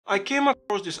I came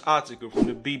across this article from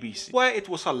the BBC where it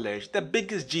was alleged the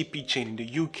biggest GP chain in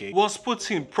the UK was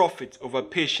putting profit over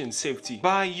patient safety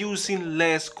by using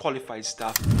less qualified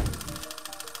staff.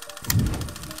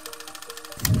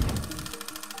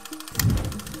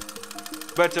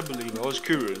 Better believe I was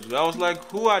curious. I was like,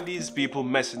 who are these people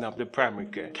messing up the primary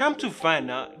care? Come to find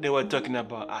out, they were talking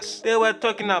about us. They were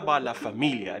talking about La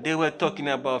Familia. They were talking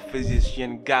about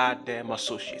physician goddamn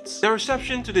associates. The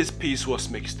reception to this piece was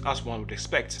mixed, as one would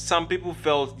expect. Some people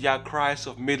felt their cries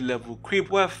of mid-level creep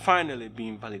were finally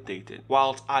being validated,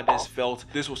 whilst others felt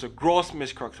this was a gross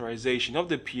mischaracterization of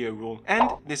the PA role, and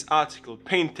this article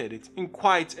painted it in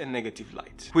quite a negative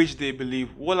light, which they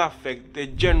believe will affect the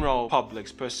general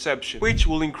public's perception, which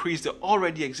will increase the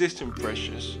already existing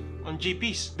pressures on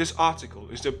GPs. This article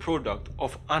is the product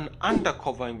of an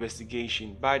undercover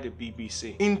investigation by the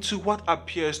BBC into what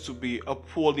appears to be a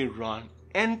poorly run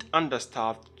and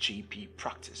understaffed GP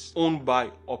practice owned by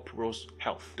Uprose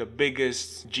Health, the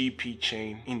biggest GP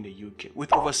chain in the UK,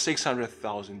 with over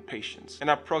 600,000 patients and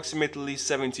approximately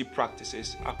 70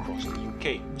 practices across the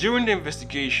UK. During the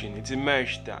investigation, it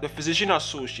emerged that the physician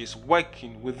associates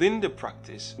working within the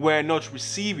practice were not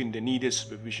receiving the needed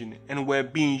supervision and were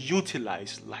being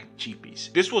utilized like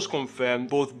GPs. This was confirmed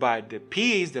both by the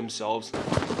PAs themselves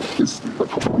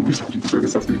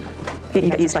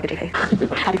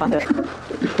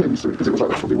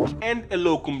and a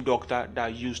locum doctor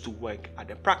that used to work at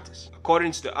the practice.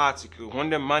 According to the article, when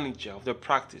the manager of the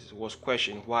practice was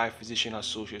questioned why physician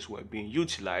associates were being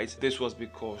utilized, this was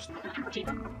because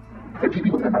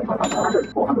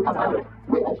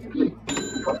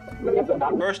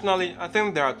personally, I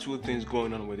think there are two things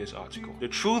going on with this article: the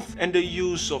truth and the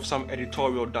use of some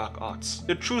editorial dark arts.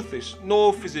 The truth is,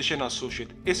 no physician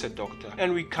associate is a doctor,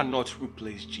 and we cannot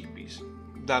replace GPs.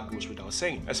 That goes without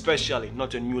saying, especially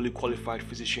not a newly qualified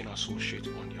physician associate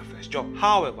on their first job.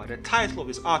 However, the title of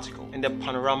this article and the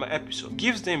panorama episode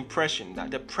gives the impression that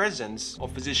the presence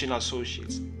of physician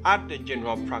associates at the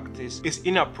general practice is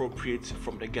inappropriate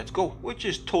from the get-go, which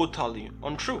is totally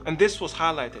untrue. And this was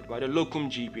highlighted by the locum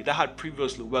GP that had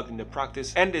previously worked in the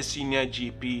practice and the senior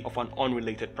GP of an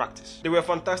unrelated practice. They were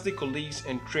fantastic colleagues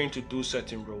and trained to do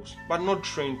certain roles, but not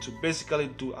trained to basically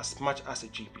do as much as a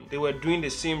GP. They were doing the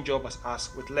same job as us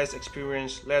with less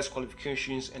experience, less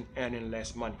qualifications, and earning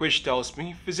less money, which tells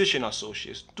me physician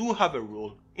associates do have a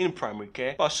role in primary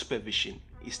care, but supervision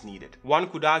is needed. One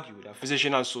could argue that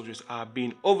physician associates are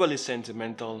being overly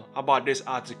sentimental about this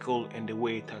article and the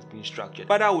way it has been structured,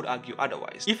 but I would argue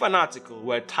otherwise. If an article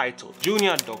were titled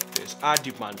 "Junior doctors are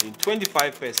demanding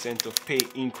 25% of pay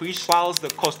increase whilst the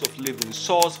cost of living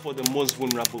soars for the most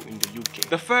vulnerable in the UK,"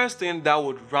 the first thing that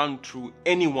would run through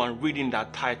anyone reading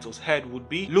that title's head would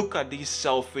be, look at these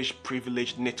selfish,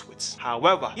 privileged nitwits.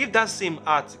 However, if that same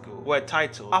article were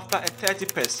titled "After a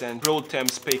 30% real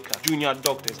terms pay cut, junior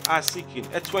doctors are seeking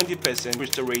a 20%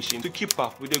 restoration to keep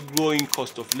up with the growing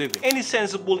cost of living," any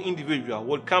sensible individual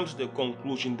would come to the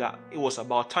conclusion that it was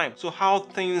about time. So how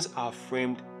things are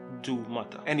framed do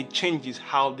matter, and it changes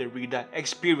how the reader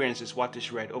experiences what is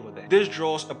read over there. This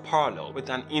draws a parallel with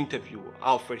an interview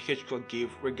Alfred Hitchcock gave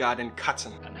regarding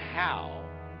cotton and how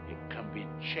it can be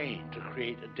changed to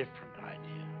create a different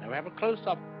idea. Now we have a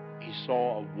close-up. He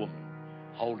saw a woman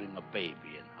holding a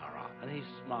baby in her arms, and he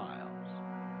smiles.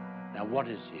 Now what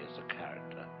is he as a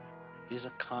character? He's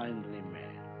a kindly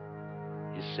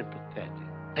man. He's sympathetic.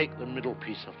 Take the middle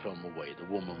piece of film away, the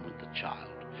woman with the child,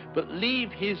 but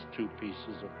leave his two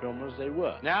pieces of film as they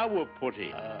were. Now we're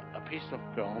putting a piece of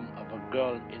film of a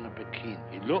girl in a bikini.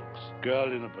 He looks,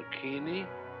 girl in a bikini,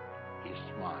 he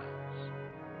smiles.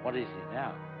 What is he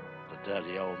now? The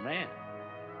dirty old man.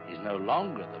 He's no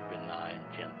longer the benign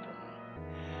gentleman.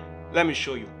 Let me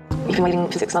show you. You've been waiting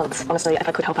for 6 months. Honestly, if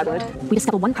I could help, I would. We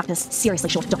discover one practice seriously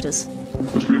short of doctors.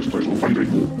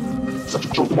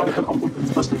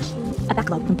 A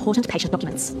backlog of important patient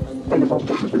documents.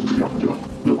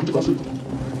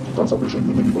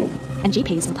 And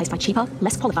GPs replaced by cheaper,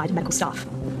 less qualified medical staff,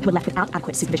 who are left without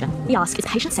adequate supervision. We ask, is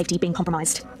patient safety being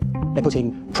compromised? They're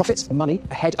putting profits, money,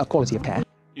 ahead of quality of care.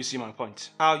 You see my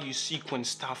point. How you sequence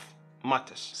stuff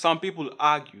matters. Some people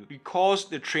argue because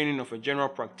the training of a general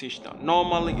practitioner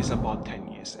normally is about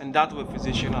 10 years, and that of a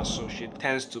physician associate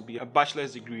tends to be a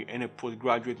bachelor's degree and a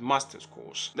postgraduate master's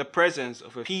course, the presence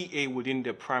of a PA within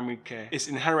the primary care is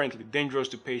inherently dangerous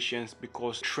to patients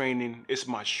because training is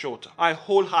much shorter. I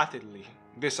wholeheartedly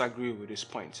disagree with this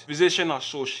point. Physician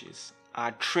associates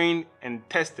are trained and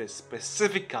tested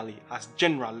specifically as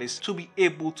generalists to be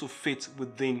able to fit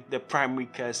within the primary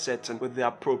care setting with the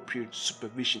appropriate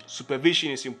supervision.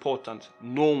 Supervision is important.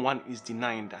 No one is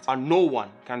denying that. But no one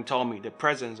can tell me the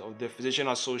presence of the physician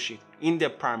associate in the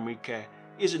primary care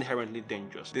is inherently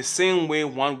dangerous. The same way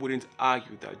one wouldn't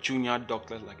argue that junior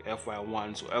doctors like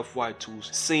FY1s or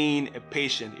FY2s seeing a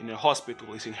patient in a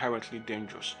hospital is inherently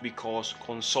dangerous because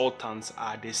consultants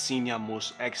are the senior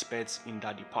most experts in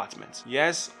that department.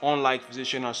 Yes, unlike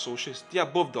physician associates, they are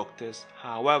both doctors.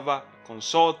 However,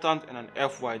 consultant and an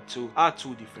FY2 are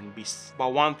two different beasts.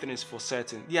 But one thing is for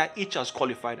certain, they are each as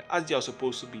qualified as they are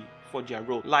supposed to be for their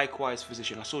role. Likewise,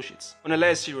 physician associates. On a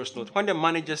less serious note, when the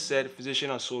manager said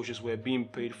physician associates were being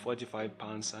paid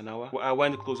 £45 an hour, I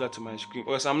went closer to my screen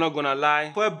because I'm not gonna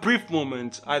lie, for a brief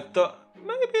moment I thought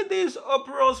maybe these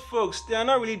operos folks, they are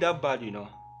not really that bad, you know.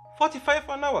 45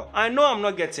 an hour. I know I'm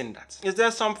not getting that. Is there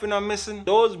something I'm missing?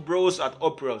 Those bros at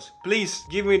operas, please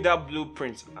give me that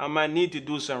blueprint. I might need to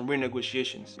do some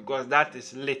renegotiations because that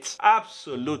is lit.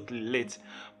 Absolutely lit.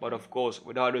 But of course,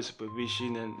 without the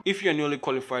supervision, and if you're a newly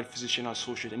qualified physician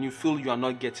associate and you feel you are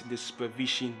not getting the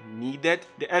supervision needed,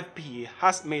 the FPA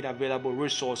has made available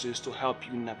resources to help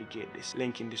you navigate this.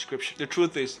 Link in description. The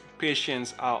truth is,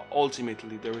 patients are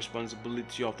ultimately the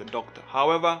responsibility of the doctor.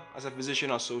 However, as a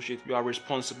physician associate, you are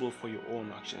responsible for your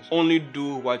own actions. Only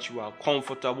do what you are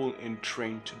comfortable and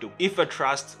trained to do. If a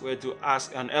trust were to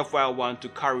ask an FY1 to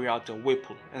carry out a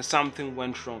whipple and something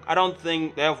went wrong, I don't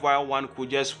think the FY1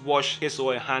 could just wash his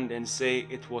or her hand and say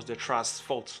it was the trust's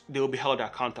fault. They will be held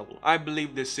accountable. I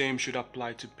believe the same should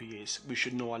apply to PAs. We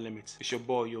should know our limits. It's your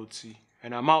boy Yoti,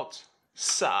 and I'm out.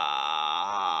 Salute!